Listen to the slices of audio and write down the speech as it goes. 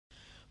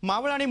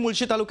मावळ आणि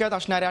मुळशी तालुक्यात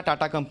असणाऱ्या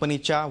टाटा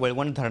कंपनीच्या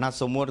वळवण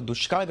धरणासमोर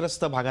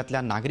दुष्काळग्रस्त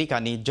भागातल्या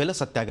नागरिकांनी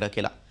जलसत्याग्रह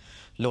केला।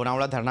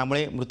 लोणावळा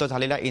धरणामुळे मृत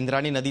झालेल्या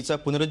इंद्रायणी नदीचं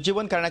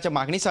पुनरुज्जीवन करण्याच्या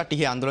मागणीसाठी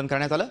हे आंदोलन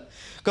करण्यात आलं।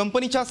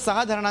 कंपनीच्या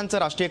 6 धरणांचं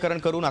राष्ट्रीयकरण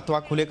करून अथवा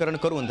खुलेकरण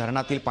करून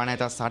धरणातील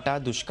पाण्याचा साठा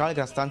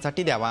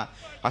दुष्काळग्रस्तांसाठी द्यावा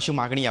अशी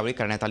मागणी यावेळी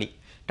करण्यात आली।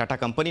 टाटा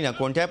कंपनीने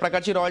कोणत्याही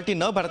प्रकारची रॉयल्टी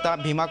न भरता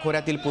भीमा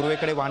खोऱ्यातील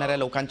पूर्वेकडे वाहणाऱ्या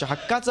लोकांच्या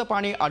हक्काचं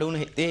पाणी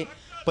अडवून ते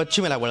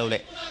पश्चिमेला वळवले।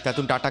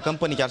 त्यातून टाटा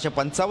कंपनी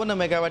 455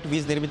 मेगावॅट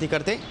वीज निर्मिती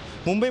करते।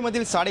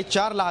 मुंबईमधील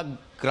 4.5 लाख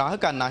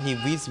ग्राहकांना ही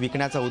वीज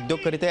विकण्याचा उद्योग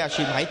करीत आहे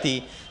अशी माहिती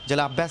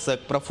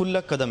जलअभ्यासक प्रफुल्ल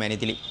कदम यांनी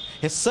दिली।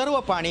 हे सर्व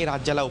पाणी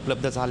राज्याला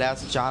उपलब्ध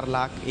झाल्यास 4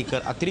 लाख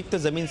एकर अतिरिक्त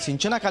जमीन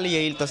सिंचनाखाली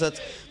येईल,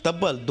 तसंच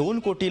तब्बल 2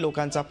 कोटी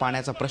लोकांचा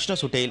पाण्याचा प्रश्न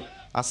सुटेल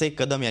असे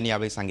कदम यांनी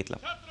यावेळी सांगितलं।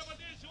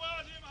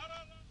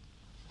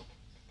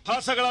 हा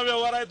सगळा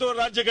व्यवहार आहे तो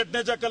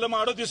राज्यघटनेच्या कलम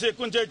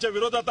 38-39 च्या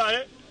विरोधात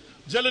आहे,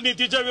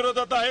 जलनीतीच्या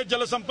विरोधात आहे,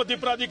 जलसंपत्ती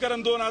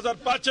प्राधिकरण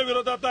 2005 च्या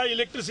विरोधात आहे,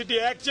 इलेक्ट्रिसिटी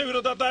ऍक्टच्या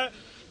विरोधात आहे,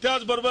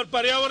 त्याचबरोबर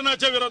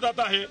पर्यावरणाच्या विरोधात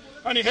आहे।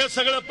 आणि हे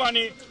सगळं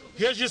पाणी,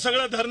 हे जे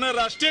सगळं धरणं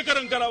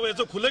राष्ट्रीयकरण करावं,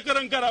 याचं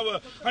खुलेकरण करावं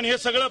आणि हे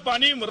सगळं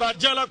पाणी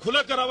राज्याला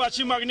खुलं करावं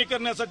अशी मागणी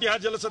करण्यासाठी हा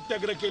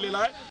जलसत्याग्रह केलेला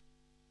आहे।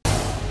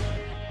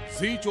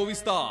 झी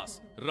 24 तास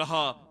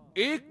रहा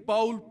एक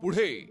पाऊल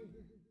पुढे।